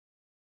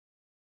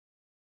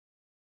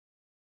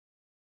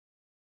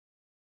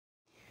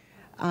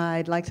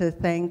I'd like to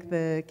thank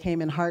the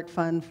Cayman Heart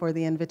Fund for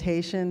the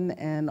invitation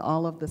and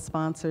all of the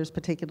sponsors,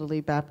 particularly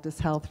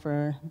Baptist Health,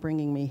 for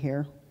bringing me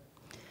here.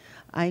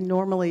 I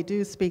normally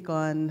do speak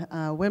on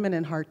women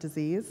and heart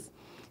disease,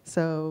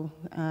 so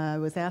I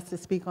was asked to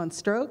speak on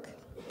stroke.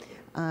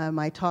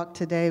 My talk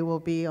today will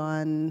be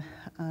on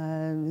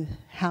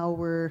how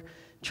we're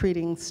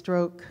treating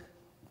stroke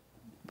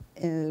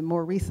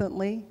more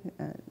recently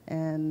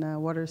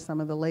and what are some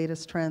of the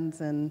latest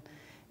trends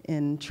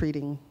in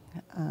treating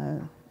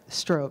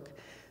stroke.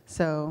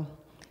 So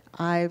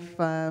I've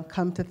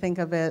come to think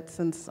of it,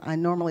 since I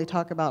normally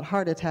talk about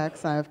heart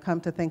attacks, I've come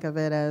to think of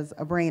it as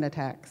a brain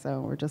attack.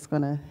 So we're just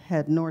going to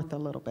head north a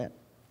little bit.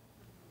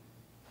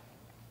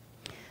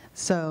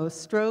 So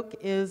stroke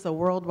is a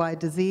worldwide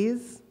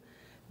disease.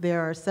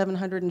 There are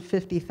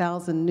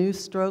 750,000 new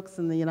strokes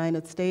in the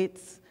United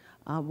States,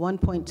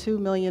 1.2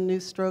 million new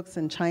strokes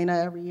in China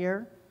every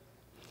year.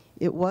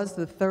 It was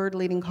the third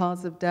leading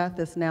cause of death.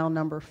 It's now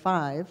number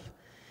 5.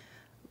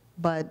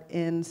 But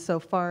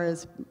insofar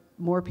as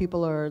more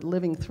people are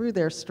living through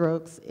their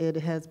strokes, it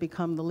has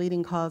become the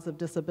leading cause of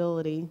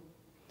disability.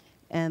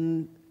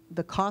 And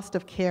the cost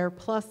of care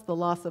plus the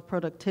loss of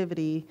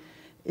productivity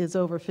is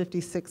over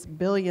 $56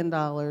 billion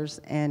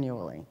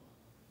annually.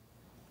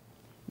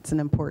 It's an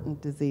important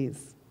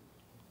disease.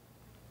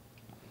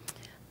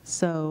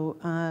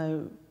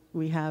 So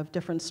we have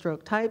different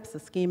stroke types.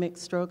 Ischemic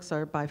strokes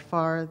are by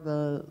far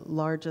the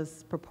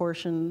largest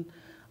proportion,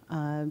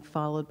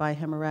 followed by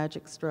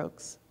hemorrhagic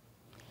strokes.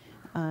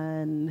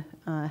 And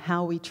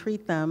how we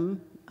treat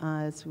them,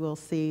 as we'll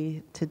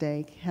see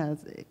today,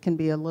 can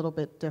be a little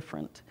bit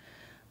different.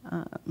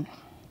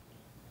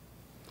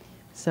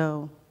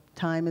 So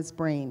time is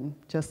brain,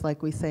 just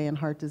like we say in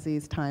heart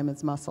disease, time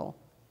is muscle.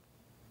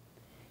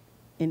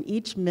 In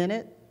each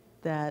minute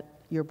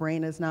that your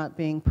brain is not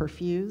being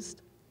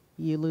perfused,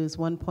 you lose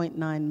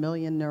 1.9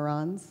 million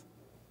neurons,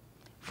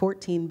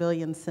 14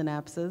 billion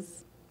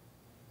synapses,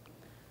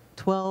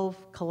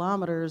 12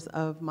 kilometers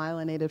of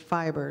myelinated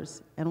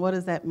fibers. And what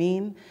does that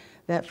mean?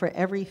 That for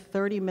every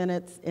 30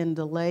 minutes in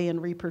delay in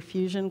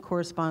reperfusion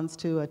corresponds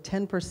to a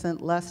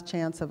 10% less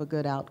chance of a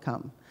good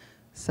outcome.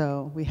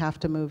 So we have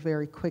to move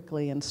very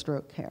quickly in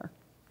stroke care.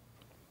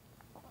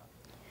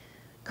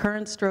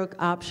 Current stroke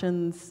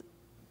options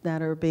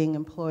that are being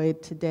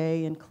employed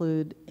today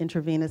include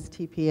intravenous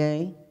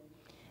TPA,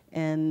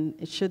 and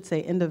it should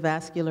say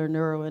endovascular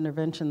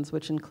neurointerventions,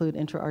 which include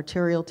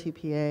intra-arterial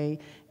TPA,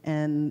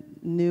 and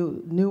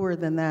newer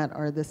than that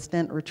are the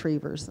stent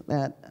retrievers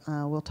that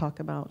we'll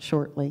talk about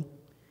shortly,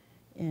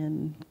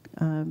 and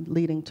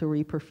leading to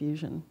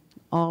reperfusion,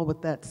 all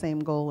with that same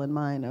goal in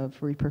mind of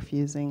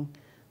reperfusing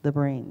the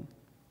brain.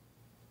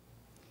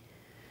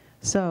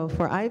 So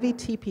for IV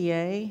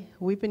TPA,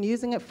 we've been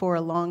using it for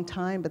a long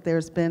time, but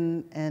there's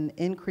been an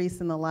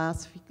increase in the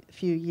last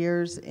few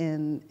years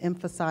in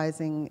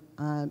emphasizing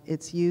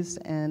its use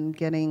and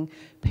getting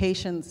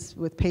patients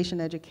with patient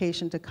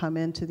education to come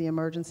into the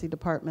emergency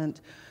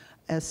department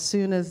as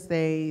soon as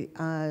they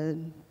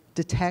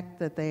detect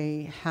that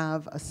they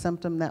have a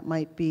symptom that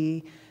might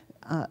be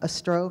a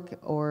stroke,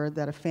 or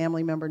that a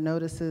family member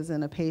notices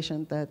in a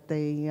patient that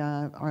they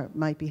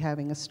might be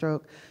having a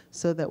stroke,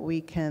 so that we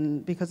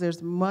can, because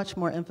there's much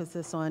more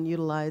emphasis on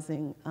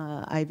utilizing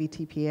IV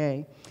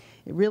TPA.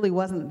 It really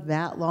wasn't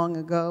that long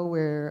ago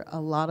where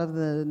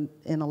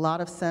in a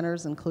lot of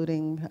centers,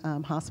 including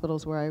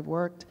hospitals where I've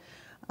worked,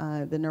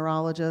 the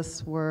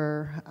neurologists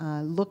were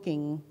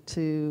looking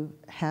to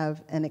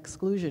have an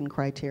exclusion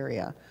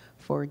criteria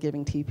for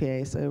giving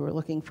TPA. So we're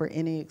looking for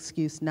any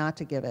excuse not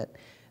to give it.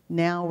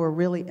 Now we're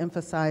really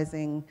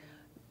emphasizing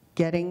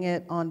getting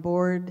it on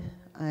board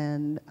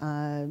and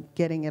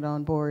getting it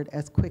on board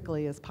as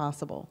quickly as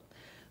possible.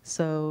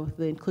 So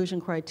the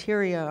inclusion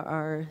criteria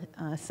are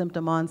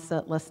symptom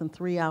onset less than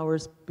 3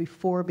 hours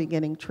before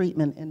beginning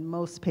treatment in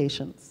most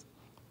patients,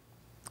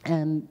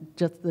 and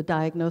just the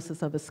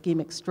diagnosis of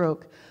ischemic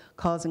stroke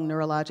causing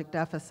neurologic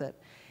deficit.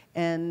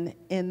 And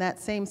in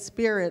that same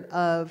spirit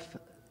of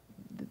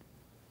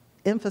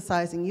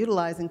emphasizing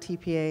utilizing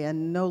TPA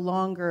and no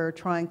longer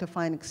trying to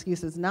find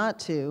excuses not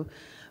to,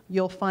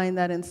 you'll find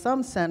that in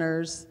some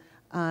centers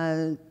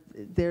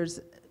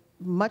there's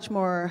much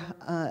more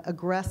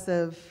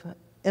aggressive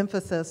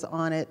emphasis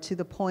on it, to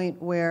the point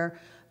where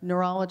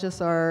neurologists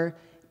are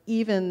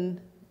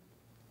even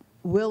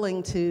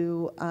willing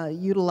to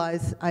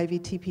utilize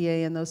IV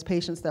TPA in those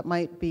patients that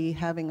might be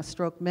having a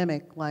stroke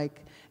mimic,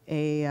 like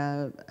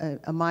a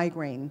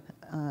migraine,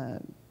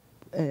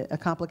 a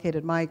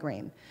complicated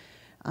migraine.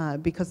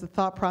 Because the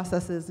thought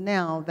process is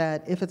now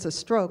that if it's a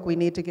stroke, we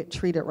need to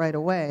treat it right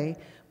away.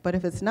 But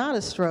if it's not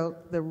a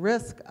stroke, the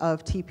risk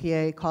of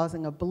TPA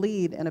causing a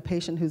bleed in a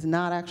patient who's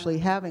not actually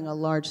having a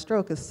large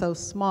stroke is so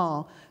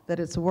small that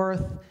it's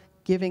worth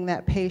giving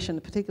that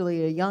patient,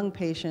 particularly a young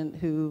patient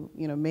who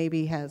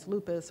maybe has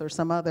lupus or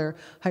some other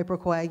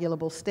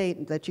hypercoagulable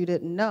state that you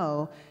didn't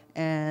know,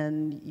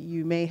 and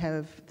you may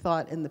have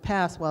thought in the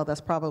past, well, that's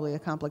probably a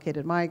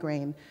complicated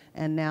migraine,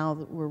 and now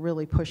we're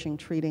really pushing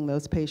treating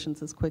those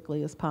patients as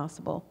quickly as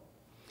possible.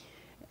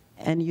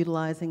 and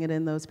utilizing it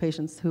in those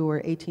patients who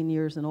are 18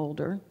 years and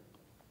older,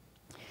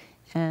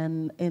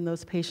 and in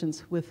those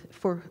patients with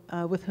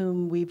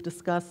whom we've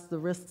discussed the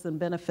risks and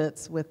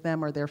benefits with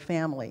them or their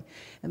family.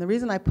 And the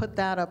reason I put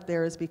that up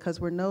there is because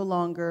we're no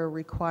longer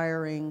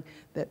requiring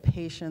that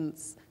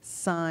patients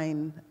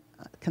sign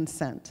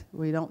consent.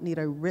 We don't need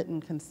a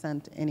written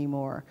consent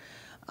anymore.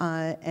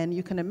 And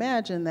you can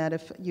imagine that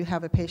if you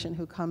have a patient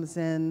who comes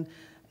in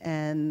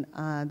and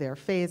they're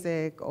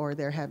phasic, or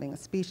they're having a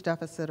speech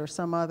deficit, or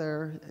some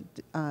other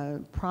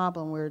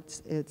problem where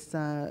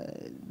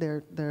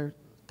their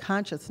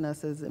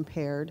consciousness is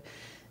impaired,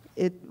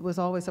 it was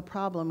always a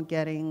problem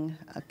getting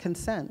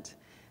consent.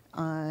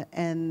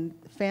 And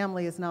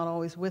family is not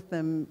always with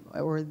them,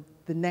 or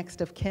the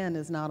next of kin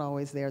is not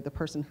always there, the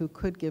person who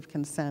could give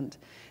consent.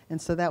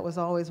 And so that was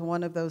always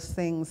one of those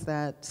things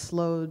that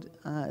slowed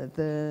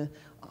the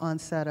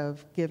onset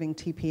of giving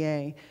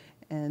TPA.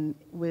 And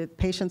with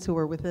patients who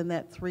are within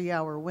that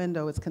 3-hour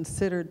window, it's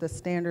considered the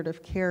standard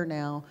of care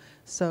now,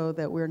 so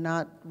that we're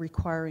not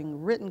requiring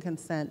written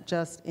consent.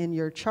 Just in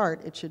your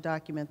chart, it should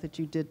document that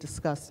you did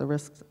discuss the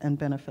risks and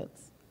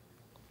benefits.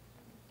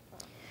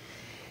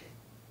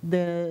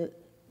 There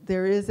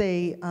is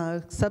a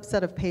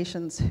subset of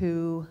patients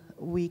who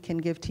we can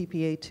give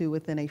TPA to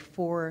within a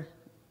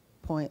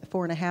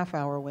 4.5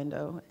 hour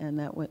window, and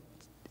that went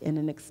in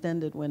an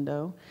extended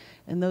window.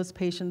 And those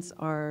patients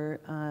are,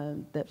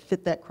 that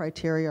fit that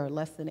criteria, are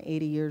less than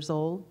 80 years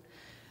old.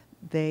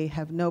 They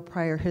have no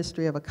prior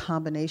history of a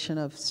combination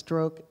of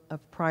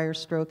prior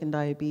stroke and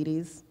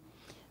diabetes.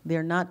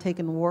 They're not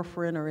taking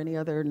warfarin or any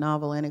other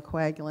novel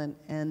anticoagulant.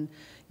 And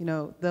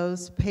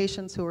those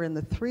patients who are in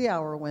the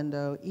 3-hour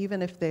window,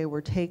 even if they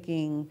were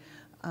taking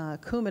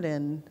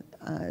Coumadin,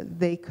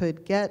 they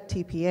could get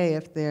TPA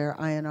if their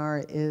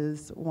INR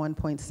is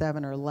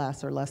 1.7 or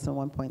less than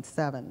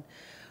 1.7.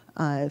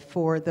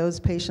 For those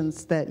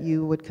patients that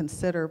you would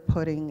consider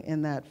putting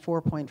in that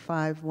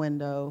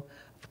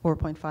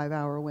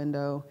 4.5-hour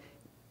window,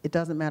 it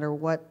doesn't matter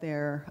what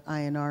their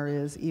INR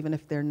is, even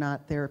if they're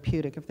not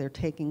therapeutic. If they're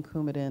taking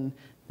Coumadin,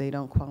 they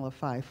don't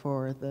qualify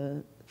for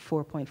the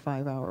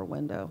 4.5-hour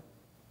window.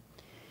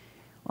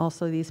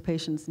 Also, these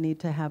patients need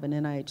to have an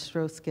NIH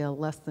stroke scale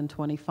less than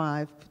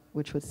 25,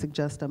 which would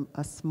suggest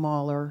a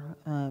smaller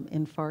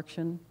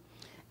infarction.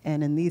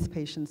 And in these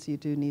patients, you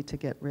do need to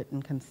get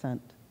written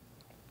consent.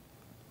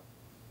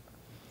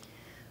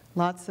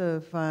 Lots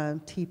of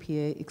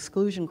TPA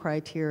exclusion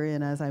criteria,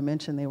 and as I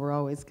mentioned, they were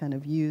always kind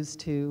of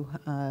used to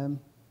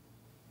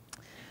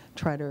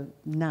try to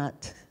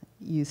not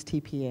use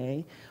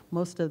TPA.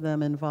 Most of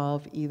them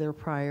involve either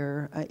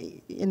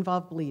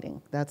involve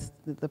bleeding. That's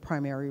the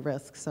primary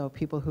risk. So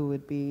people who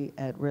would be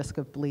at risk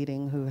of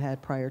bleeding, who had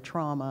prior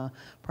trauma,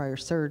 prior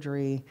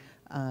surgery,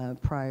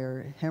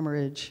 prior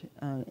hemorrhage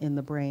in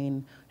the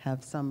brain,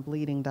 have some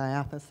bleeding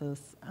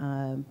diathesis,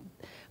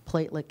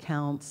 platelet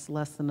counts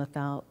less than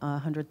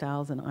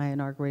 100,000,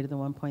 INR greater than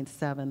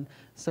 1.7.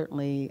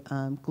 Certainly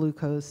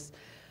glucose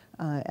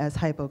as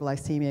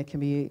hypoglycemia can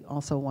be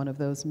also one of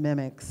those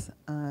mimics.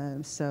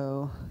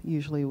 So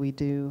usually we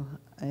do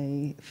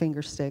a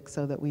finger stick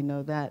so that we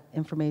know that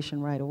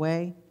information right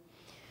away.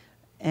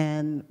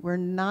 And we're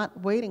not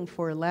waiting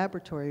for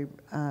laboratory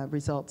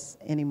results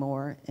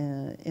anymore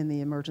in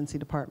the emergency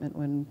department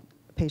when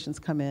patients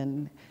come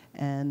in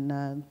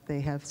and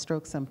they have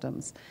stroke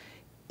symptoms.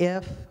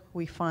 If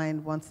we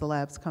find, once the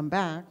labs come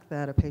back,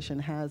 that a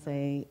patient has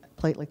a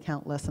platelet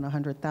count less than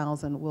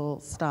 100,000, we'll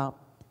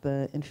stop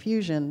the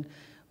infusion,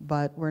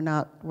 but we're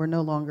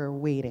no longer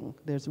waiting.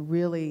 There's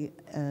really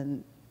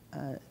an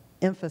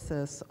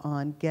emphasis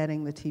on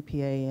getting the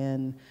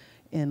TPA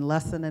in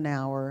less than an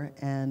hour,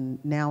 and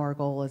now our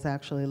goal is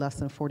actually less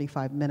than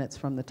 45 minutes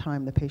from the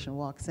time the patient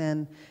walks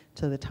in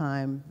to the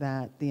time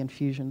that the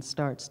infusion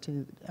starts,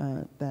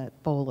 that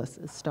bolus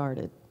is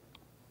started.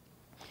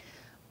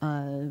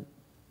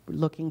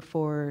 Looking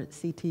for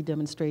CT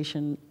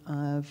demonstration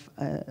of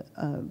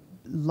a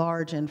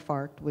large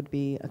infarct would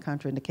be a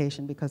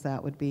contraindication, because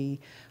that would be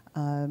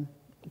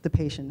the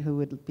patient who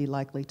would be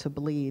likely to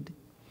bleed.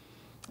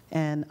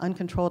 And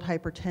uncontrolled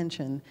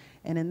hypertension,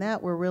 and in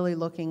that we're really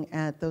looking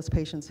at those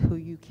patients who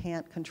you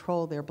can't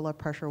control their blood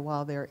pressure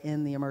while they're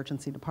in the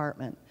emergency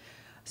department.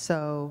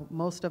 So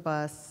most of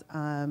us,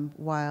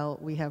 while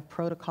we have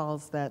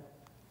protocols that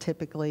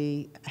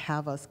typically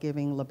have us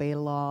giving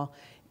labetalol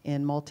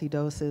in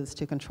multi-doses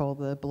to control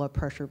the blood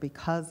pressure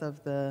because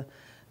of the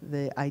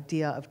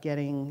idea of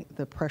getting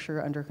the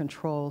pressure under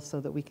control so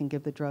that we can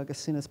give the drug as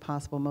soon as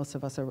possible, most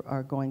of us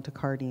are going to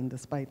cardine,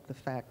 despite the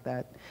fact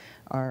that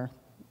our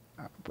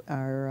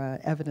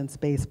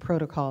evidence-based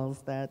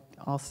protocols that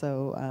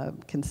also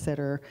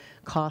consider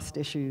cost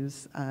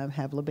issues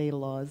have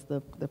labetalol as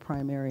the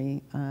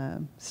primary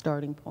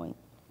starting point.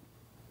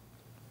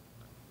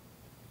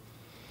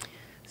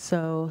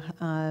 So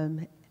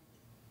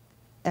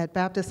at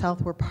Baptist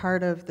Health, we're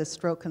part of the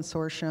stroke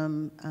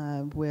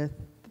consortium with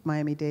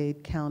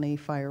Miami-Dade County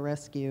Fire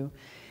Rescue,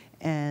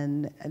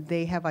 and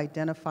they have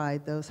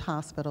identified those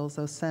hospitals,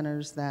 those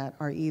centers that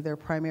are either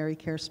primary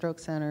care stroke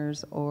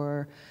centers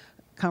or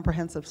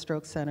comprehensive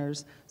stroke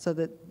centers, so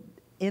that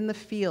in the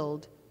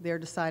field, they're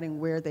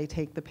deciding where they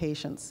take the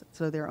patients.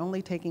 So they're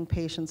only taking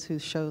patients who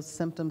show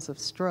symptoms of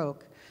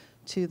stroke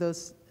to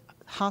those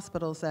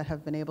hospitals that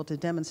have been able to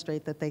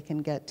demonstrate that they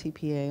can get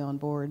TPA on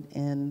board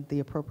in the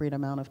appropriate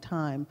amount of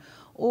time.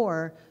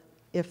 Or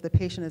if the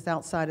patient is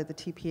outside of the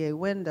TPA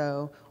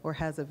window or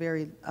has a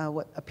very,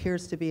 what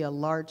appears to be a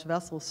large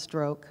vessel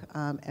stroke,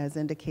 as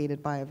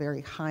indicated by a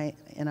very high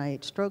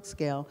NIH stroke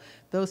scale,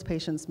 those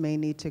patients may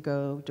need to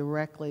go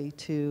directly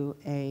to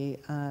a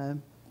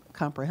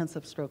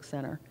comprehensive stroke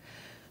center.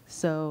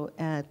 So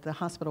at the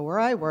hospital where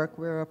I work,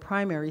 we're a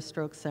primary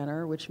stroke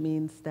center, which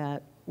means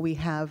that we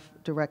have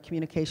direct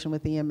communication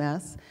with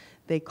EMS.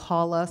 They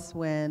call us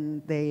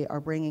when they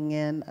are bringing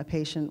in a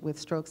patient with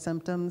stroke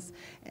symptoms,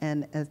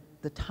 and at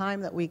the time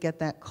that we get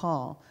that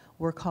call,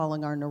 we're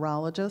calling our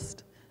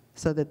neurologist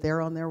so that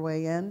they're on their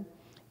way in.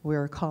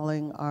 We're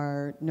calling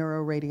our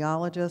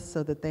neuroradiologists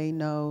so that they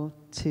know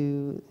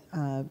to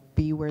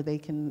be where they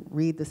can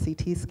read the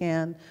CT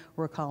scan.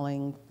 We're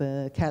calling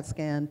the CAT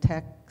scan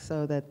tech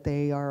so that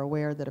they are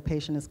aware that a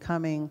patient is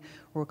coming.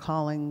 We're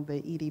calling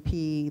the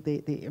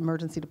EDP, the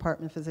emergency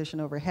department physician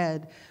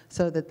overhead,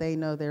 so that they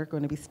know they're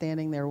going to be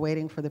standing there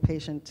waiting for the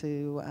patient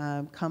to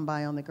come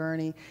by on the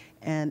gurney,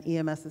 and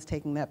EMS is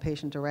taking that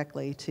patient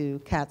directly to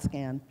CAT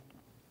scan,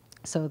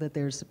 so that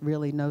there's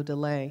really no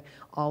delay.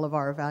 All of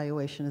our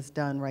evaluation is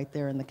done right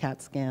there in the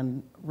CAT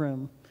scan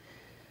room.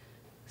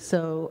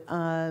 So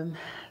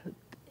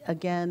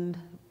again,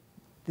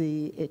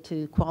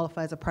 to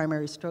qualify as a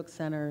primary stroke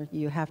center,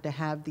 you have to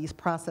have these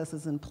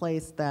processes in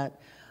place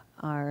that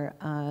are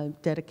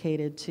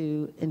dedicated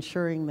to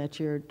ensuring that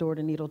your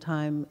door-to-needle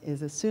time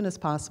is as soon as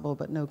possible,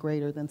 but no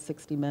greater than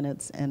 60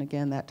 minutes. And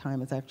again, that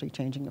time is actually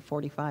changing to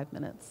 45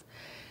 minutes.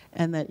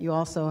 And that you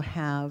also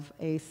have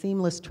a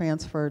seamless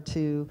transfer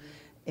to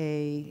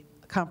a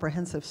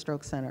comprehensive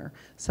stroke center.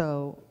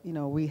 So, you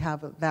know, we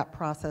have that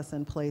process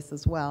in place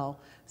as well,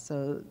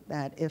 so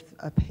that if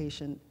a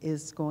patient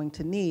is going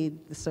to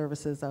need the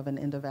services of an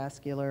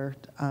endovascular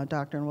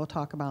doctor, and we'll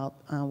talk about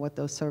what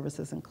those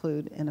services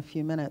include in a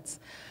few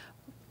minutes,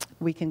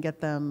 we can get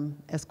them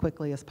as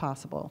quickly as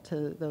possible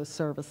to those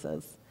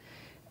services.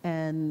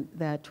 And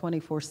that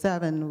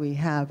 24/7, we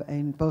have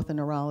both a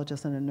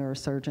neurologist and a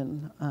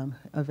neurosurgeon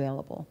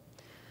available.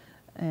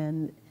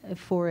 And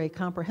for a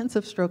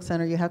comprehensive stroke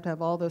center, you have to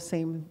have all those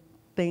same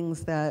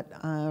things that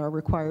are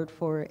required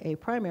for a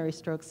primary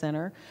stroke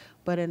center,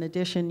 but in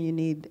addition, you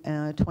need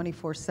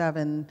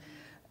 24/7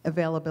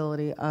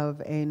 availability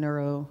of a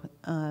neuro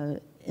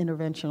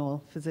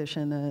interventional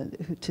physician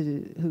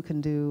who can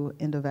do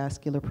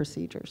endovascular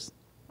procedures.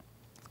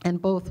 And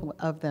both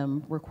of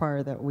them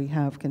require that we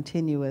have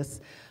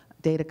continuous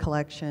data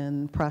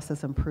collection,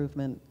 process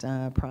improvement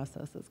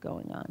processes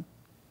going on.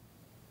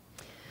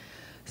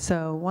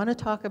 So I want to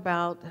talk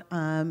about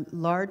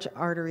large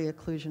artery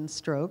occlusion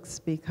strokes,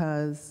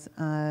 because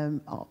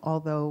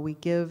although we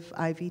give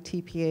IV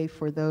TPA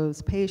for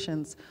those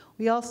patients,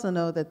 we also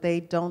know that they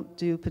don't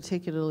do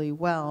particularly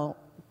well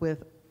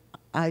with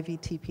IV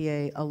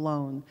TPA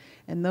alone.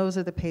 And those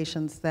are the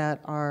patients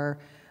that are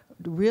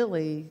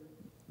really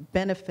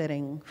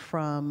benefiting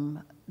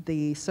from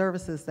the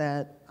services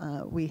that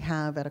we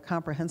have at a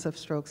comprehensive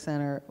stroke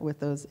center with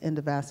those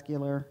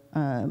endovascular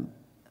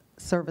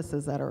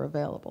services that are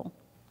available.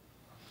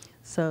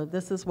 So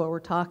this is what we're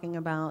talking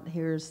about.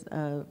 Here's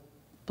a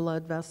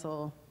blood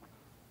vessel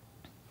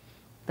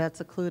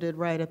that's occluded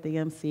right at the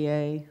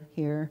MCA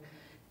here.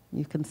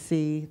 You can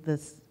see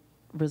this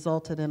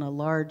resulted in a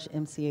large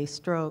MCA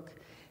stroke,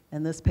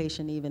 and this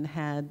patient even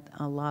had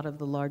a lot of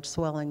the large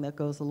swelling that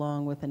goes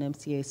along with an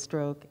MCA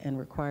stroke and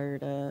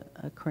required a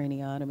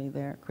craniotomy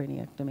there,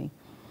 craniectomy.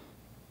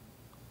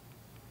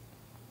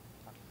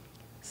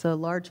 So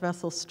large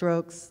vessel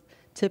strokes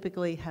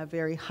typically have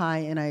very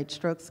high NIH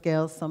stroke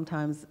scales,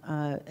 sometimes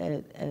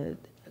at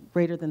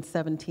greater than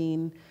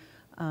 17,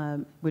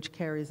 which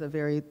carries a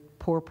very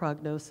poor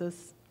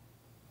prognosis.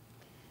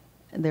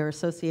 And they're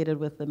associated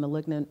with the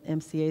malignant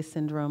MCA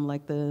syndrome,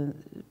 like the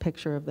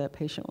picture of that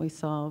patient we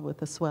saw with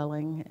the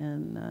swelling,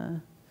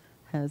 and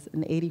has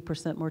an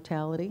 80%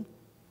 mortality.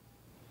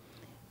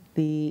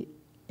 The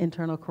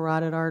internal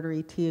carotid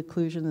artery T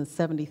occlusion is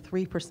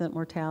 73%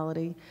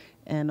 mortality,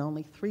 and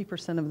only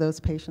 3% of those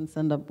patients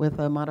end up with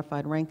a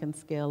modified Rankin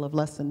scale of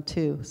less than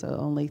 2. So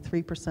only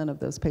 3% of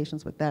those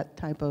patients with that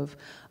type of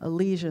a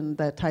lesion,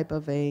 that type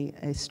of a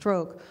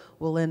stroke,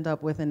 will end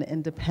up with an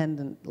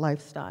independent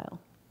lifestyle.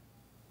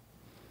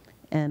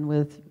 And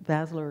with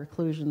basilar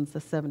occlusions,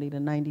 a 70 to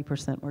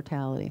 90%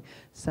 mortality.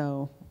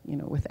 So, you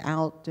know,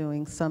 without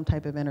doing some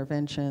type of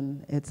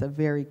intervention, it's a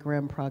very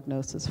grim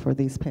prognosis for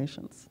these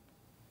patients.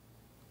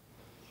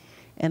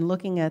 And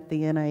looking at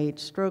the NIH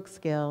stroke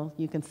scale,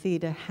 you can see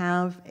to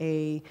have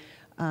a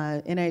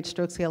NIH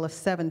stroke scale of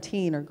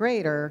 17 or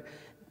greater,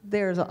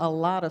 there's a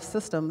lot of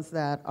systems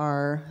that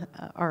are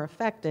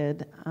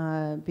affected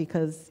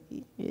because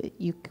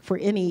for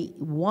any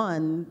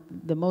one,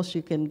 the most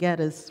you can get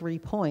is 3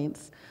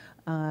 points.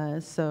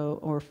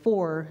 or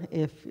 4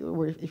 if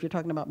you're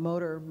talking about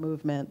motor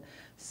movement.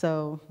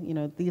 So,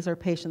 these are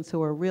patients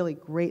who are really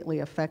greatly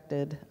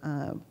affected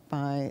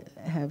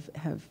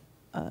have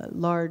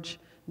large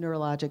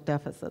neurologic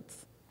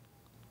deficits.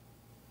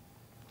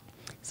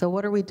 So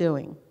what are we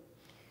doing?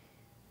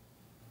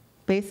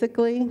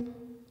 Basically,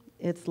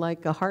 it's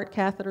like a heart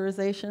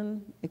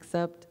catheterization,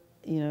 except,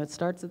 it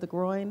starts at the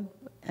groin,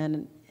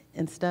 and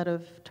instead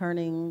of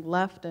turning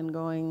left and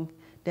going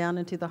down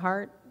into the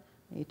heart,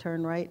 you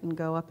turn right and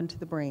go up into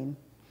the brain.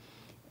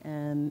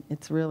 And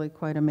it's really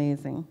quite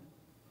amazing.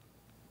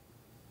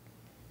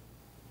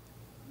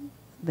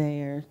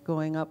 They're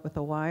going up with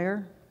a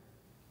wire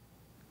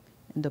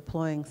and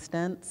deploying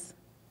stents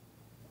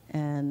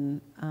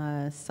and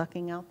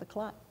sucking out the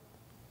clot.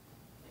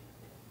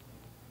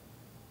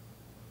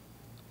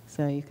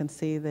 So you can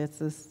see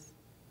this is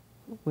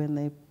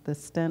when the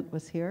stent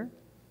was here,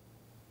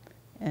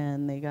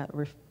 and they got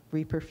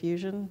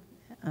reperfusion,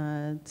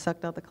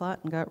 sucked out the clot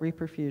and got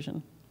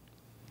reperfusion.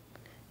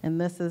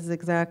 And this is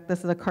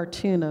a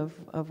cartoon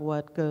of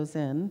what goes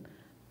in.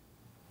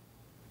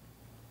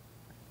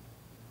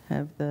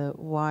 Have the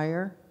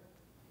wire,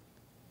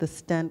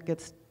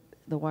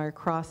 the wire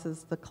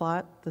crosses the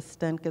clot, the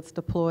stent gets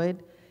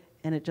deployed,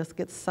 and it just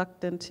gets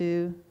sucked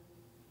into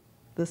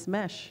this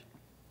mesh.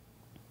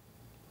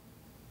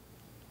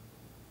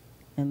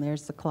 And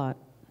there's the clot.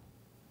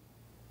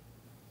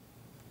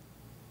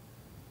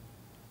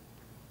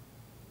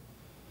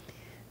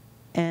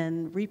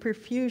 And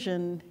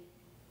reperfusion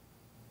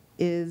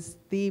is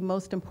the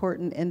most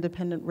important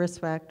independent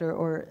risk factor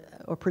or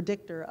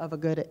predictor of a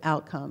good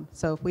outcome.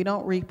 So if we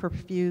don't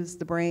reperfuse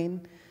the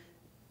brain,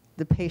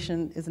 the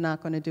patient is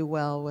not going to do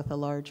well with a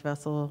large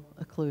vessel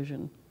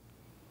occlusion.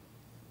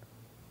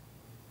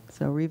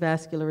 So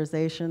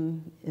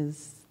revascularization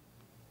is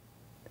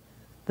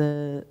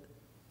the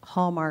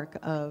hallmark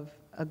of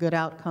a good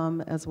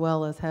outcome, as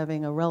well as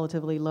having a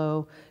relatively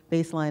low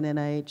baseline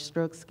NIH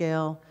stroke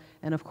scale.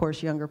 And of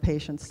course, younger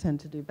patients tend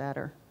to do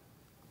better.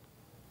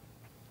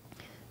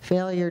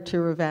 Failure to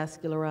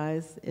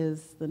revascularize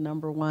is the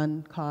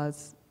 #1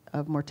 cause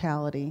of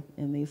mortality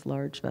in these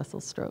large vessel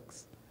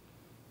strokes,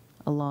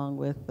 along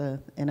with the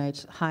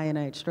high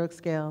NIH stroke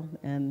scale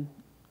and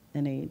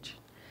age.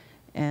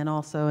 And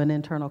also an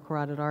internal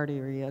carotid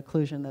artery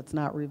occlusion that's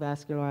not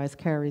revascularized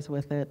carries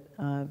with it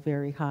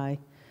very high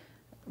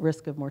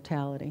risk of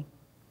mortality.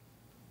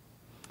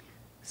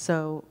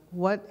 So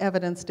what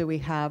evidence do we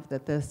have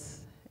that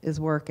this is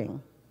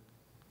working?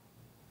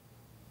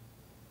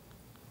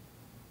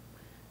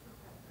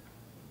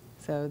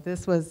 So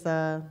this was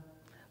a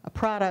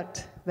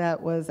product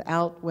that was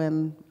out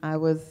when I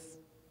was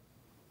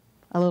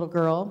a little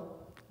girl.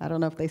 I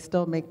don't know if they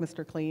still make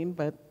Mr. Clean,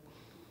 but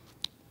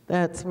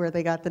that's where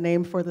they got the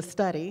name for the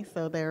study.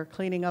 So they're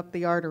cleaning up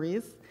the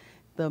arteries.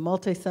 The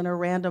multi-center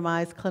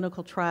randomized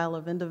clinical trial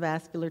of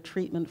endovascular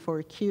treatment for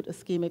acute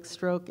ischemic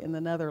stroke in the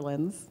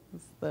Netherlands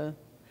is the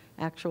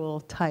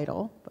actual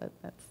title, but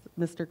that's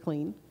Mr.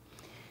 Clean.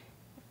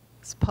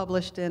 It's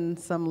published in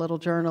some little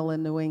journal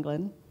in New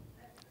England.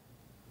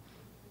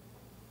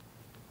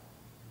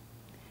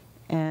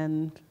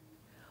 And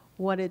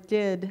what it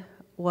did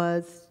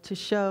was to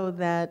show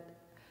that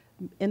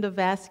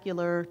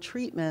endovascular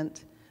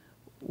treatment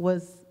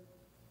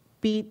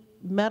beat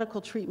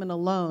medical treatment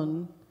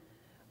alone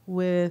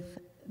with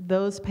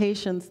those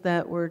patients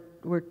that were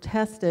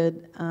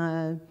tested.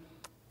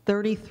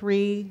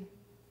 33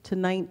 to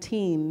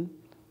 19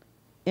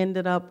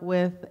 ended up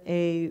with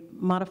a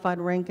modified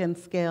Rankin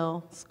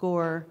scale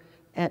score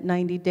at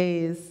 90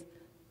 days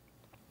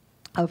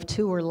of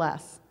 2 or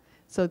less.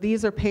 So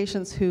these are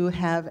patients who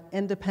have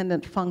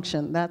independent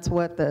function. That's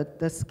what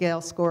the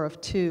scale score of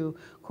 2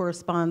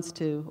 corresponds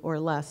to, or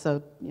less.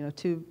 So,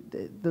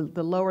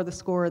 the lower the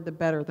score, the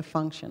better the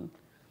function.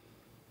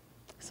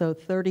 So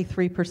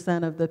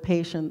 33% of the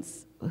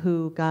patients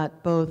who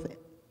got both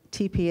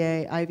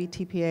TPA, IV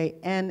TPA,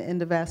 and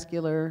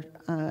endovascular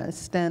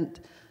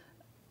stent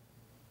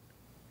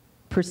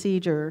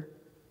procedure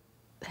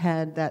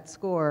had that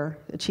score,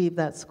 achieved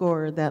that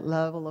score, that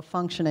level of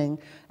functioning,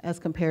 as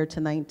compared to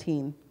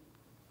 19.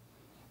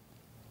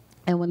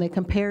 And when they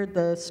compared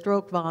the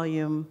stroke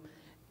volume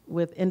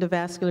with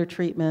endovascular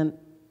treatment,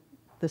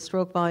 the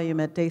stroke volume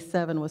at day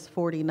 7 was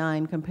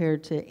 49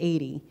 compared to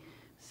 80.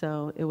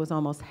 So it was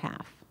almost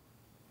half.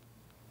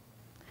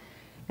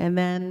 And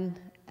then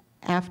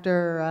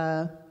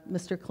after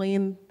Mr.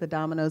 Clean, the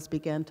dominoes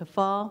began to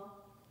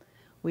fall.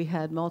 We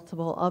had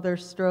multiple other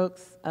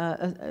studies,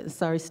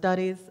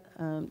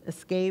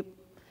 ESCAPE,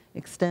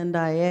 Extend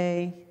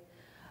IA,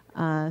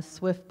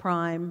 SWIFT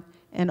Prime,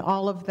 and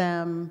all of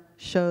them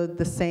showed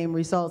the same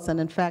results. And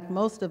in fact,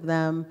 most of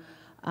them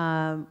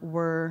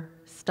were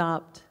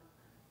stopped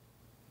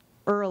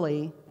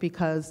early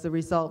because the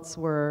results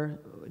were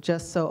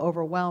just so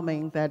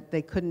overwhelming that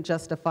they couldn't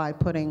justify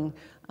putting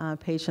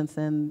patients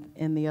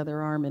in the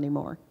other arm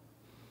anymore.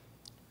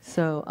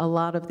 So a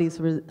lot of these,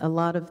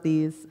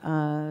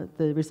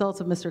 the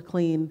results of Mr.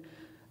 Clean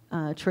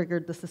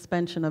triggered the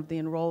suspension of the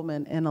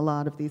enrollment in a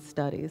lot of these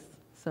studies.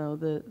 So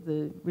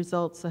the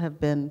results have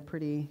been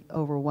pretty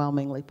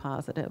overwhelmingly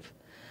positive.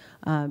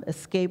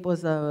 ESCAPE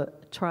was a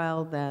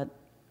trial that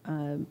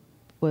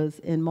was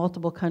in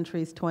multiple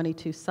countries,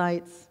 22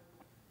 sites,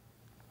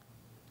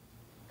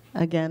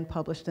 again,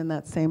 published in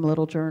that same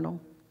little journal.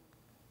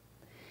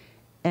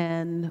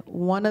 And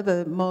one of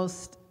the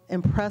most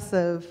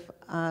impressive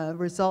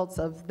results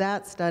of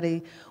that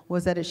study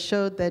was that it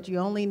showed that you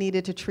only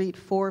needed to treat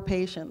 4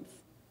 patients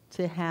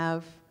to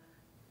have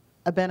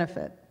a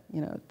benefit. You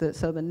know,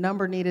 so the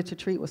number needed to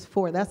treat was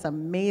 4. That's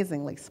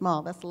amazingly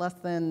small. That's less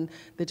than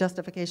the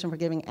justification for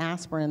giving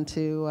aspirin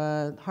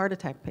to heart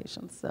attack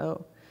patients.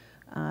 So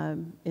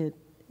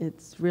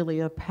it's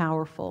really a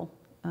powerful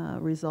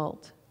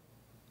result.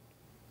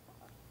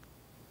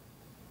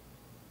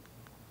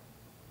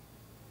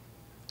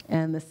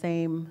 And the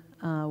same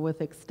with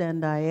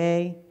Extend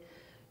IA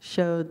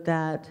showed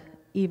that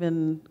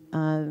even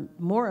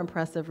more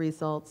impressive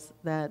results,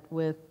 that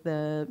with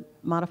the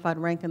modified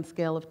Rankin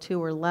scale of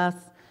 2 or less,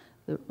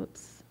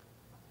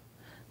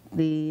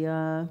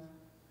 the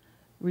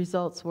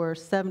results were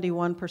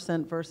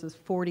 71% versus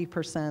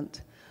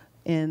 40%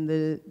 in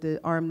the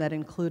arm that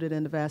included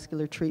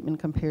endovascular treatment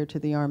compared to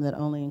the arm that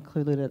only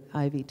included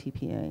IV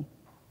TPA.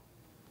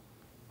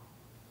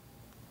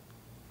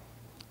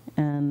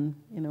 And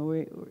you know,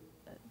 we're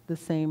the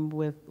same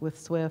with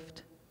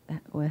SWIFT.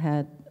 We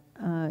had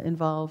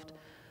involved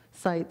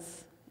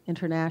sites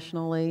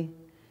internationally,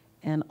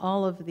 and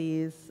all of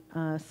these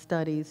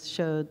studies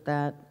showed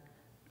that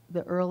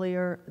the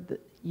earlier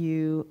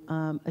you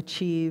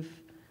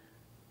achieve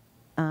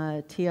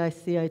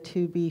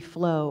TICI2B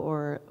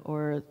flow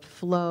or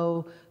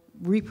flow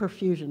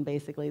reperfusion,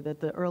 basically, that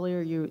the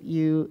earlier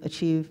you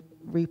achieve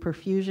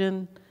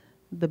reperfusion,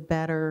 the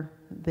better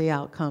the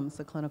outcomes,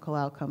 the clinical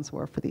outcomes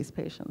were for these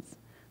patients.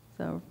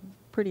 So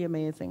pretty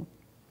amazing.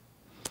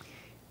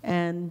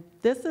 And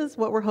this is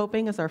what we're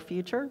hoping is our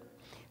future.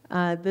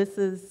 This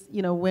is,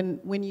 you know,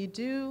 when you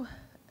do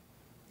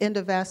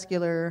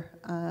endovascular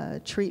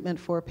treatment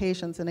for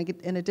patients, and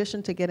in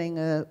addition to getting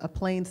a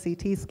plain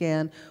CT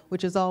scan,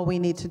 which is all we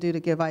need to do to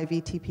give IV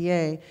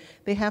TPA,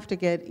 they have to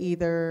get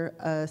either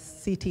a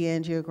CT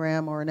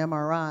angiogram or an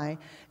MRI,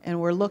 and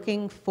we're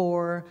looking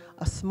for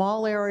a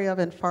small area of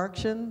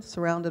infarction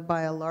surrounded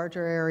by a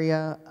larger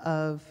area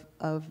of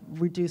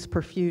reduced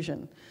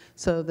perfusion,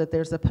 so that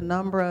there's a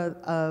penumbra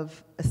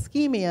of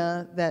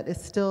ischemia that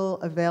is still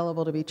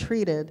available to be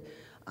treated,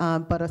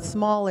 but a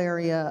small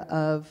area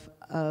of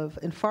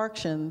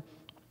infarction,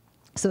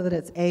 so that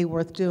it's A,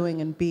 worth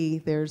doing, and B,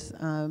 there's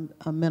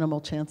a minimal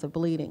chance of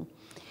bleeding.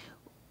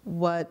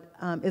 What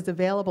is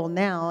available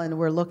now, and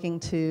we're looking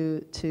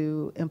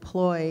to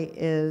employ,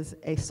 is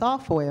a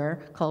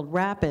software called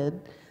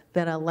Rapid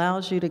that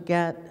allows you to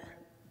get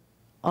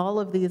all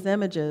of these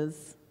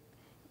images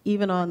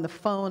even on the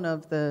phone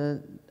of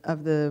the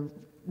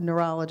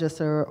neurologist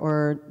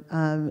or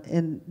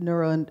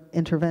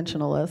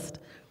neurointerventionalist,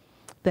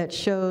 that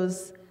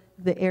shows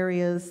the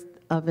areas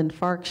of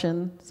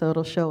infarction. So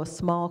it'll show a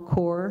small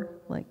core,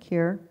 like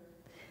here,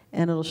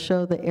 and it'll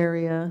show the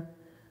area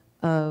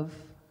of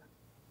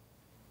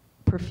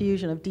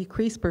perfusion, of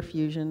decreased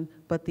perfusion,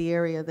 but the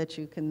area that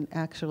you can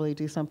actually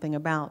do something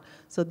about.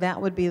 So that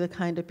would be the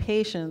kind of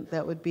patient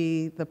that would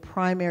be the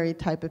primary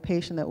type of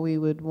patient that we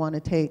would want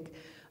to take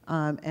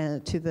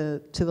and to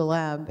the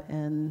lab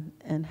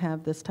and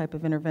have this type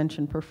of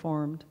intervention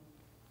performed.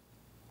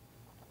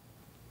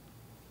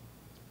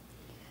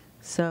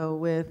 So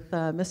with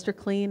Mr.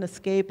 Clean,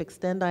 ESCAPE,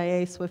 Extend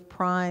IA, SWIFT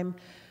Prime,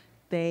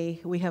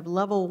 we have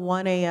level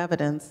 1A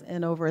evidence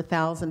in over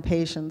 1,000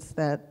 patients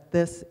that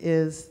this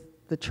is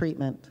the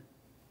treatment.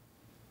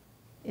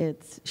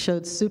 It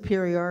showed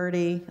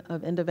superiority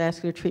of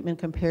endovascular treatment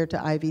compared to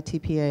IV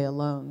TPA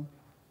alone.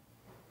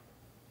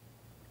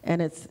 And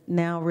it's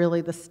now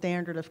really the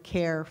standard of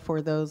care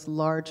for those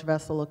large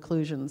vessel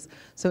occlusions.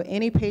 So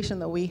any patient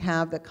that we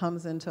have that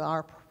comes into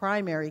our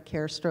primary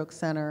care stroke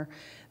center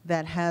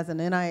that has an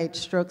NIH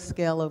stroke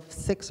scale of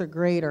 6 or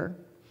greater,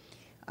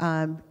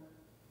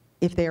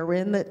 if they are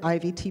in the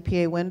IV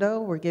TPA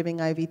window, we're giving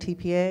IV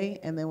TPA,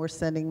 and then we're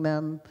sending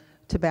them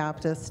to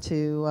Baptist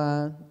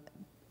to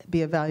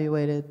be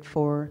evaluated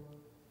for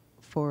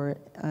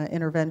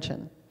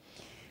intervention.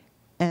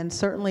 And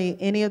certainly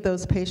any of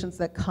those patients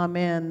that come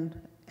in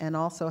and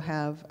also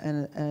have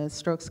a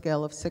stroke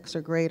scale of 6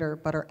 or greater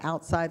but are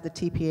outside the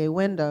TPA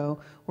window,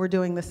 we're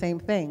doing the same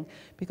thing.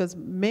 Because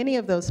many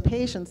of those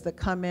patients that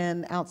come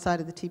in outside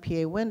of the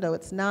TPA window,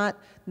 it's not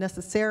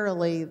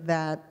necessarily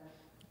that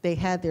they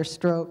had their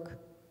stroke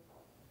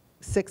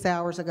 6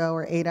 hours ago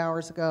or 8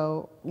 hours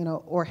ago, you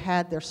know, or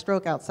had their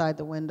stroke outside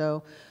the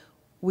window.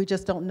 We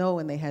just don't know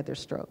when they had their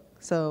stroke.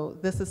 So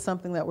this is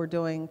something that we're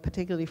doing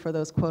particularly for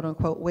those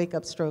quote-unquote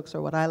wake-up strokes,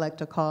 or what I like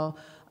to call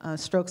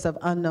strokes of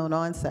unknown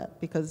onset,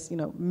 because, you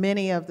know,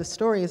 many of the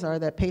stories are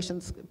that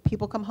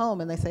people come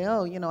home and they say,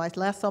 oh, you know, I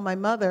last saw my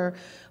mother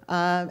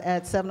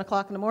at 7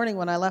 o'clock in the morning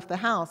when I left the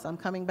house. I'm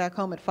coming back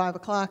home at 5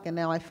 o'clock, and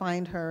now I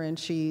find her and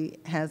she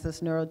has this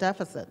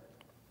neurodeficit.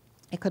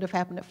 It could have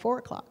happened at 4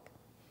 o'clock.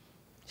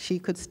 She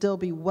could still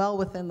be well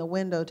within the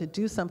window to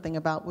do something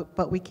about,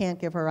 but we can't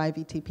give her IV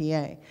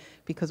TPA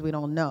because we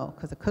don't know,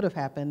 because it could have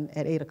happened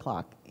at 8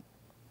 o'clock.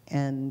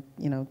 And,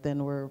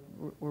 then we're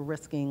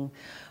risking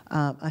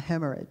a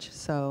hemorrhage.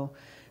 So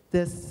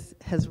this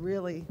has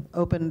really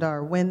opened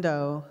our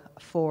window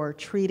for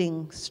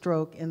treating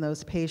stroke in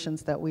those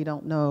patients that we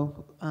don't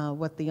know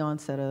what the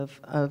onset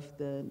of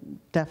the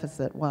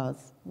deficit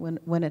was,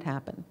 when it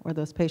happened, or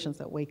those patients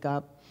that wake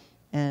up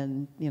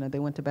and they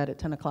went to bed at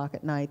 10 o'clock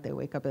at night, they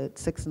wake up at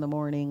 6 in the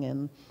morning,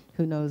 and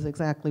who knows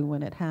exactly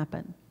when it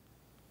happened.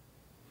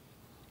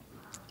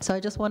 So I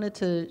just wanted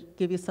to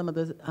give you some of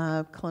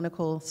the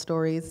clinical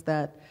stories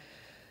that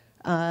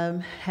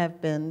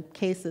have been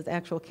cases,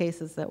 actual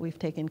cases that we've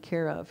taken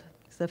care of.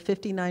 It's a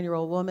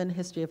 59-year-old woman,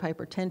 history of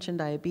hypertension,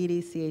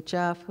 diabetes,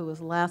 CHF, who was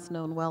last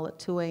known well at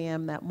 2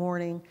 a.m. that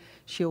morning.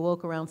 She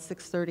awoke around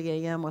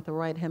 6:30 a.m. with a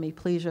right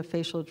hemiplegia,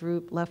 facial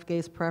droop, left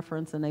gaze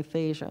preference, and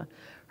aphasia.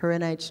 Her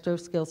NIH stroke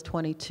scale is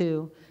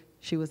 22.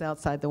 She was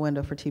outside the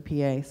window for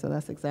TPA, so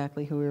that's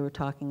exactly who we were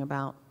talking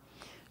about.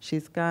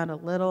 She's got a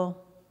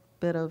little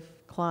bit of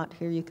clot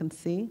here, you can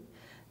see.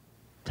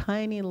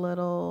 Tiny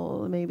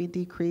little, maybe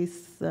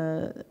decrease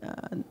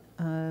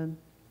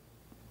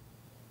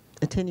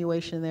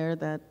attenuation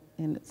there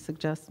and it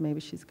suggests maybe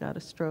she's got a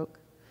stroke.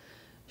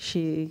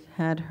 She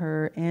had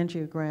her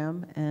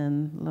angiogram,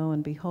 and lo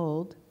and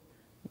behold,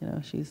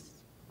 she's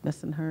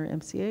missing her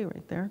MCA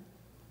right there.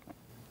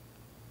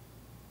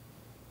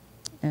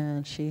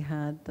 And she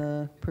had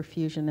the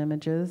perfusion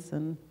images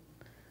and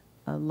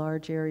a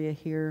large area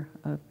here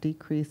of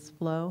decreased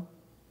flow.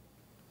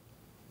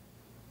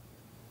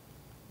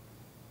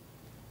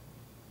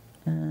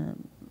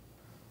 And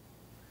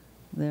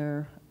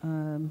they're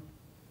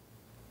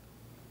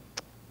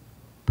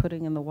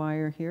putting in the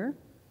wire here.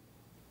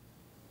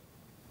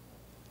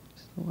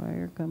 There's the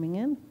wire coming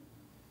in.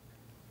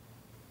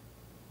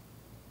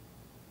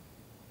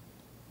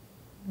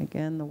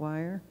 Again, the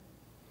wire.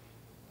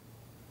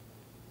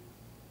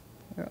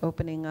 We're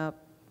opening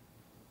up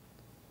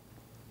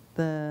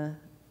the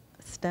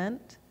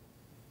stent,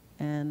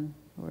 and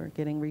we're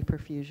getting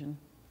reperfusion.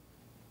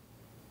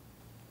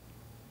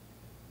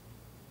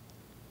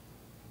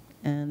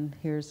 And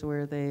here's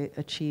where they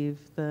achieve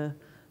the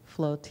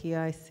flow.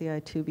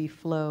 TI-CI2B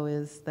flow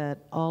is that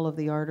all of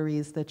the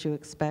arteries that you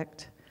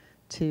expect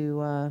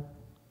to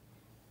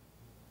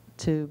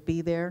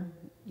be there,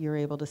 you're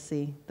able to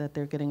see that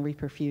they're getting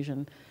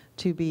reperfusion.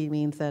 2B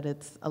means that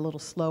it's a little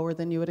slower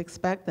than you would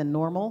expect, than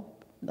normal,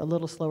 a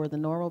little slower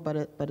than normal, but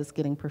it's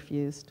getting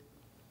perfused.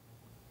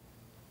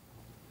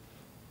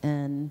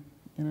 And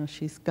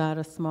she's got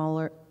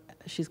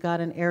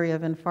an area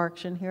of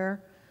infarction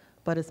here,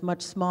 but it's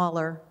much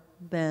smaller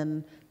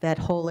than that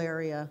whole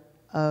area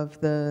of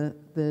the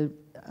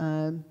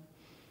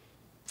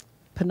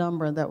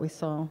penumbra that we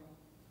saw.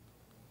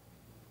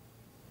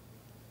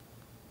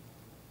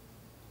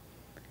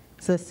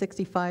 It's a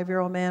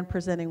 65-year-old man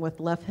presenting with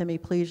left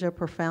hemiplegia,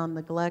 profound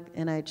neglect,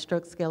 NIH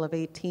stroke scale of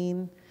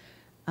 18,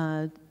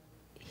 and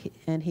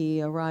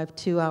he arrived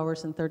 2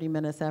 hours and 30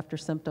 minutes after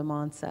symptom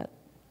onset.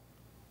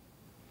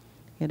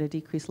 He had a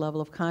decreased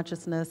level of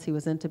consciousness. He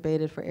was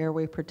intubated for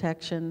airway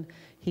protection.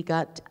 He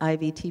got IV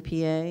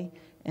TPA,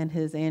 and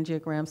his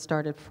angiogram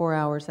started 4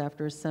 hours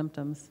after his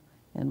symptoms.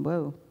 And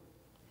whoa,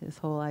 his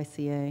whole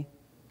ICA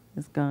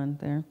is gone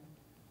there.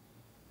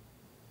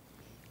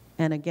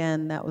 And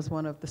again, that was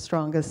one of the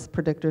strongest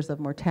predictors of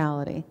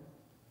mortality.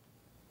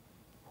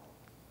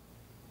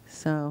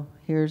 So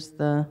here's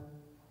the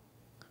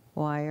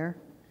wire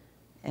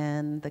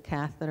and the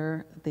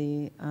catheter,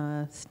 the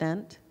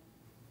stent.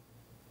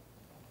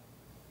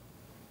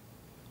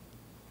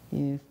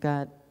 You've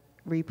got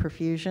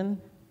reperfusion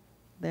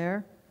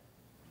there.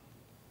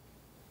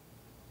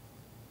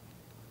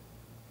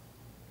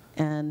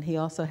 And he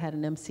also had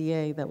an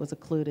MCA that was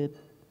occluded.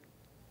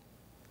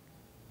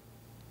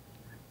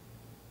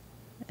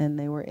 And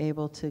they were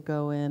able to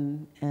go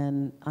in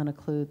and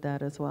unocclude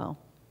that as well.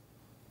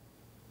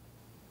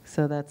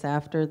 So that's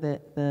after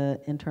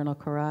the internal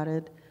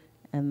carotid,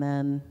 and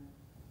then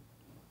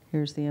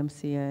here's the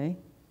MCA.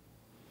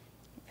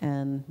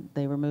 And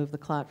they remove the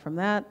clot from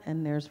that,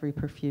 and there's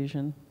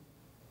reperfusion.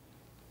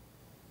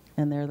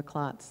 And there are the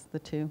clots, the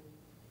two.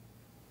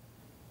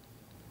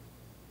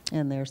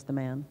 And there's the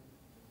man.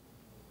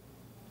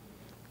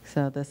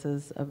 So this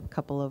is a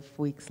couple of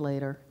weeks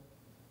later.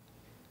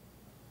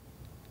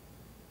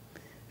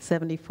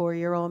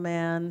 74-year-old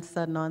man,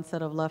 sudden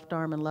onset of left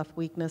arm and left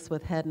weakness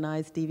with head and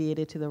eyes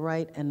deviated to the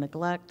right and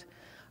neglect.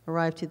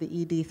 Arrived to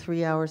the ED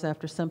 3 hours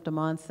after symptom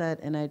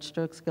onset, NIH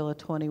stroke scale of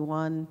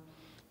 21.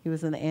 He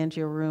was in the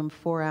angio room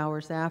 4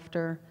 hours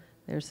after.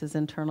 There's his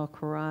internal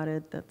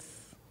carotid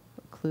that's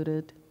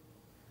occluded.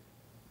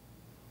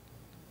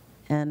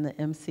 And the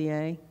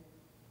MCA.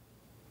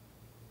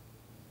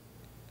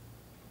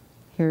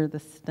 Here are the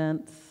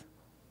stents,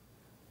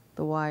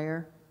 the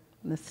wire,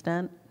 and the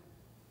stent.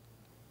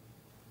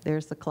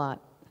 There's the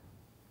clot.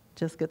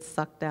 Just gets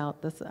sucked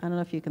out. This, I don't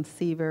know if you can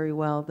see very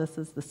well. This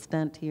is the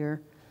stent here,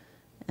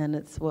 and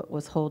it's what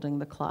was holding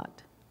the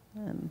clot.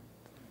 And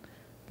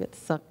get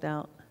sucked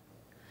out.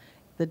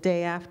 The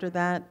day after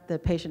that, the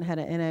patient had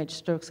an NIH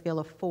stroke scale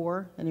of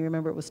 4, and you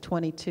remember it was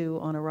 22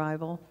 on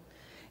arrival,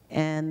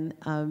 and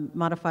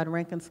modified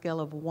Rankin scale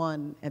of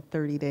 1 at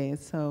 30 days.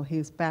 So he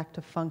was back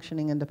to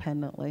functioning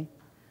independently.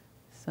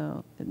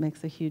 So it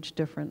makes a huge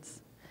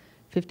difference.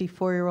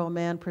 54-year-old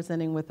man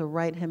presenting with a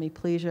right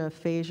hemiplegia,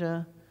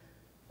 aphasia,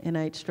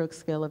 NIH stroke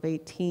scale of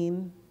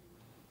 18,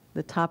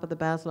 the top of the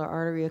basilar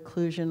artery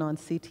occlusion on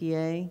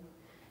CTA.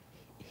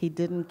 He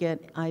didn't get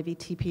IV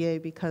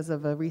TPA because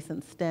of a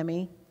recent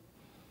STEMI.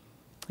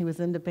 He was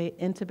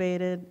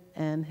intubated,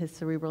 and his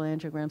cerebral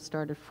angiogram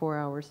started 4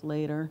 hours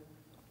later.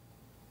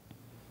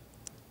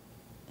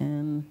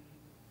 And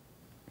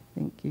I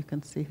think you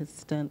can see his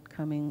stent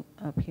coming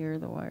up here,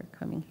 the wire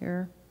coming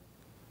here.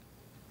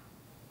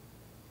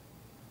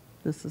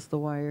 This is the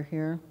wire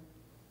here.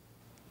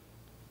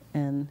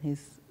 And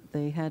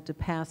they had to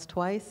pass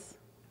twice,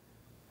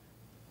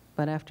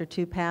 but after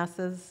 2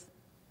 passes,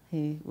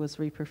 he was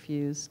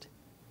reperfused.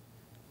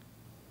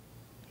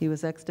 He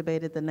was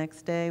extubated the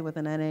next day with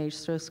an NIH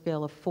stroke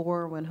scale of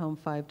 4, went home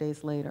 5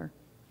 days later.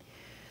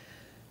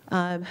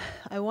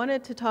 I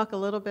wanted to talk a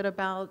little bit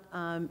about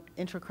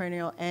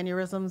intracranial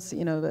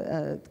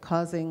aneurysms,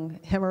 causing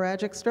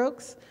hemorrhagic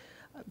strokes,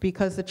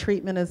 because the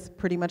treatment is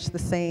pretty much the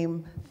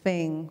same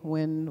thing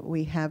when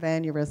we have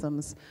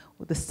aneurysms,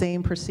 with the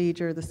same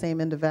procedure, the same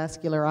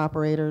endovascular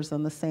operators,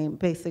 and the same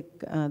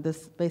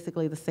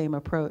basically the same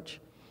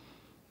approach.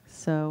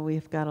 So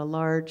we've got a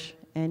large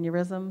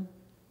aneurysm.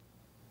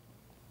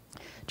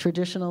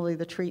 Traditionally,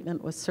 the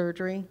treatment was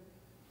surgery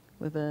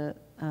with a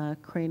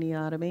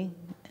craniotomy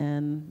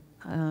and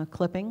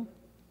clipping.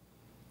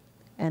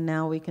 And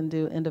now we can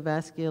do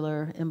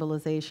endovascular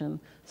embolization.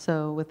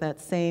 So with that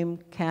same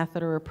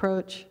catheter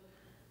approach,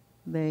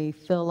 they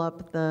fill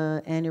up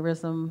the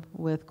aneurysm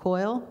with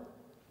coil.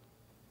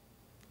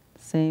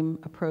 Same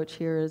approach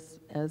here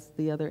as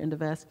the other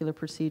endovascular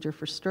procedure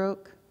for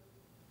stroke.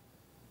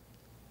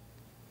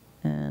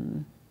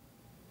 And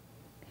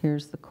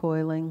here's the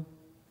coiling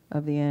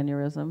of the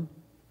aneurysm.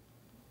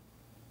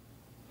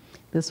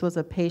 This was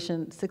a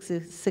patient,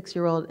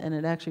 66-year-old, and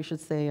it actually should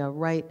say a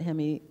right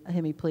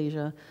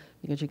hemiplegia,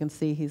 because you can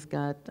see he's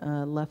got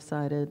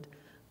left-sided,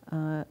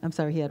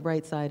 he had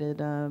right-sided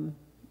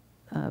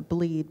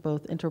bleed,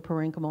 both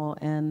intraparenchymal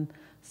and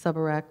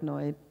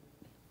subarachnoid,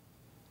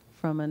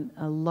 from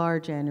a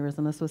large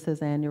aneurysm. This was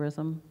his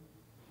aneurysm.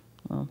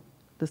 Well,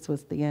 this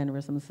was the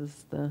aneurysm. This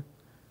is the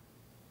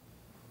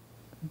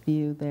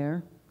view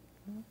there.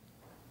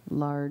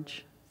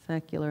 Large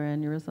saccular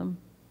aneurysm.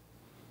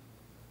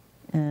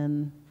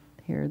 And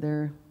here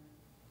they're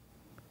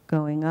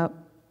going up.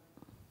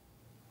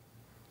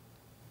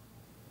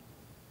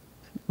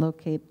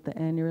 Locate the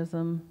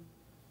aneurysm,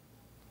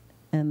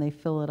 and they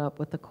fill it up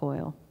with the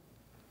coil.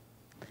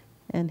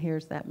 And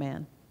here's that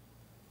man.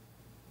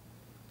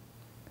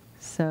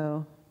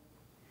 So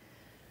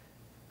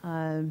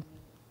the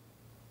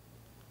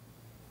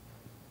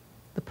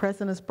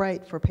present is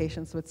bright for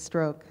patients with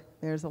stroke.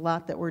 There's a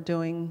lot that we're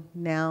doing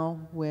now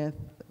with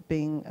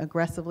being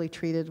aggressively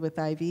treated with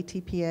IV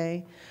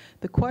TPA.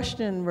 The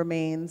question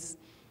remains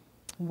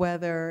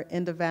whether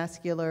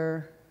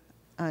endovascular,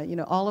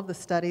 all of the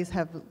studies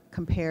have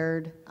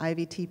compared IV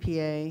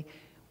TPA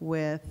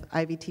with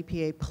IV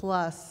TPA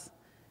plus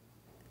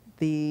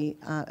the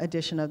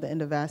addition of the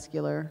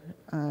endovascular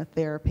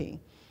therapy.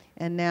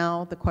 And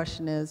now the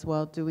question is,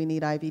 well, do we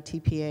need IV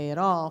TPA at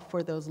all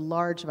for those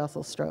large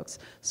vessel strokes?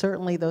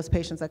 Certainly those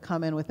patients that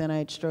come in with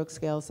NIH stroke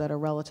scales that are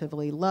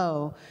relatively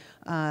low,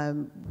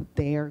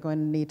 they are going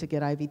to need to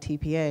get IV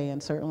TPA,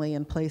 and certainly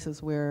in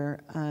places where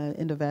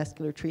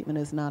endovascular treatment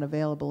is not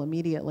available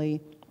immediately,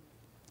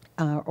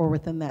 or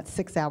within that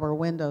 6-hour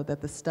window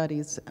that the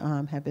studies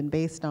have been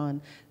based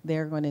on,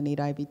 they're going to need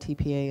IV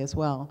TPA as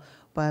well.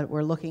 But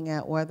we're looking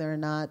at whether or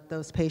not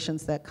those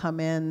patients that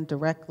come in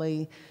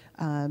directly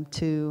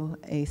to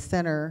a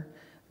center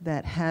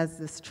that has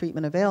this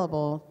treatment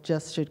available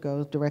just should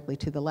go directly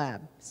to the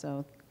lab.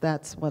 So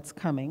that's what's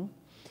coming.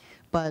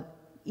 But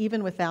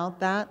even without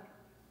that,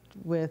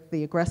 with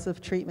the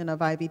aggressive treatment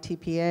of IV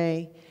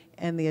TPA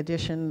and the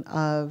addition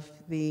of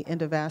the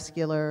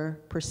endovascular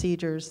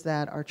procedures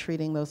that are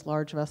treating those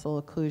large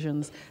vessel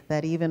occlusions,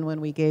 that even when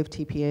we gave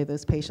TPA,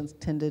 those patients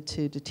tended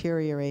to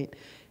deteriorate,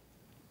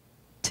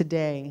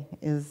 today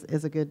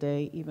is a good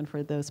day even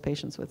for those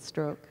patients with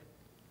stroke.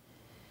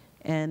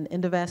 And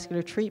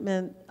endovascular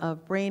treatment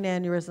of brain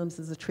aneurysms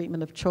is a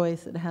treatment of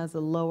choice. It has a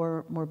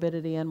lower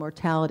morbidity and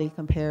mortality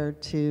compared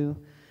to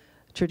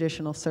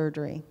traditional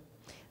surgery.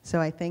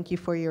 So I thank you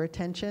for your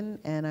attention,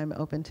 and I'm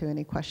open to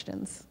any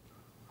questions.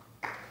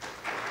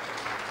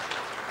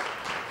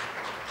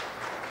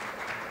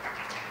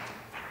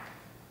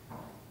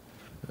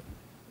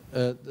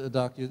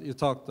 Doc, you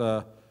talked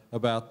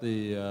about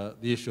the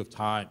issue of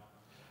time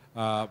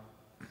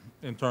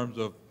in terms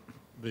of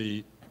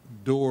the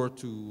door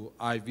to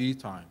IV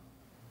time.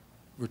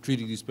 We're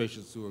treating these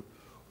patients who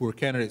are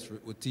candidates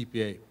with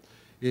TPA.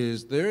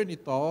 Is there any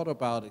thought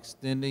about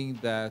extending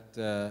that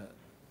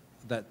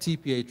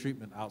TPA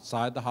treatment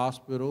outside the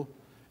hospital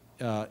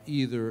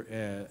either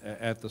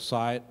at the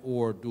site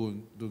or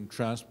doing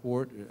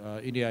transport.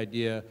 Any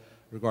idea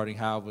regarding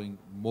having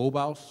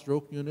mobile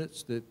stroke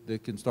units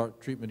that can start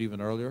treatment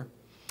even earlier?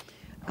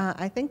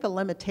 I think the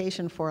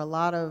limitation for a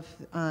lot of,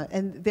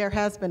 and there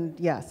has been,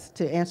 yes,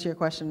 to answer your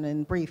question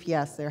in brief,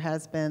 yes, there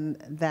has been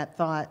that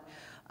thought.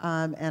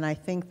 And I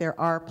think there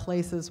are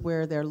places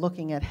where they're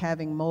looking at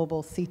having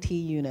mobile CT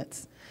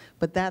units.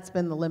 But that's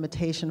been the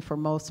limitation for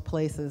most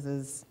places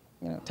is,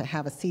 to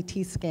have a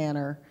CT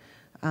scanner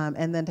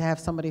and then to have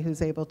somebody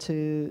who's able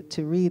to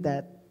read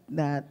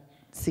that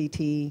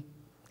CT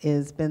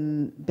has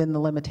been the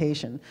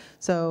limitation.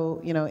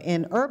 So,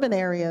 in urban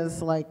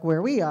areas like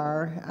where we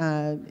are,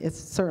 it's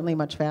certainly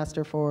much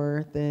faster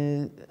for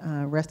the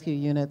rescue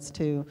units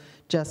to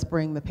just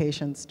bring the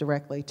patients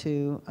directly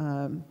to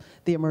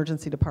the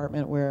emergency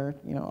department where,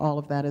 all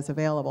of that is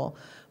available.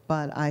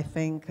 But I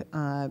think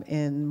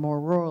in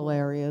more rural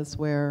areas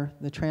where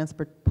the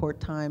transport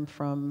time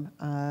from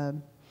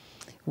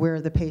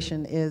where the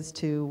patient is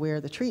to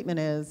where the treatment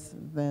is,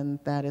 then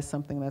that is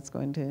something that's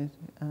going to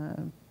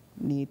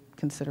need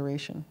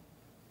consideration.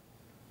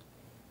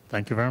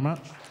 Thank you very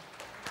much.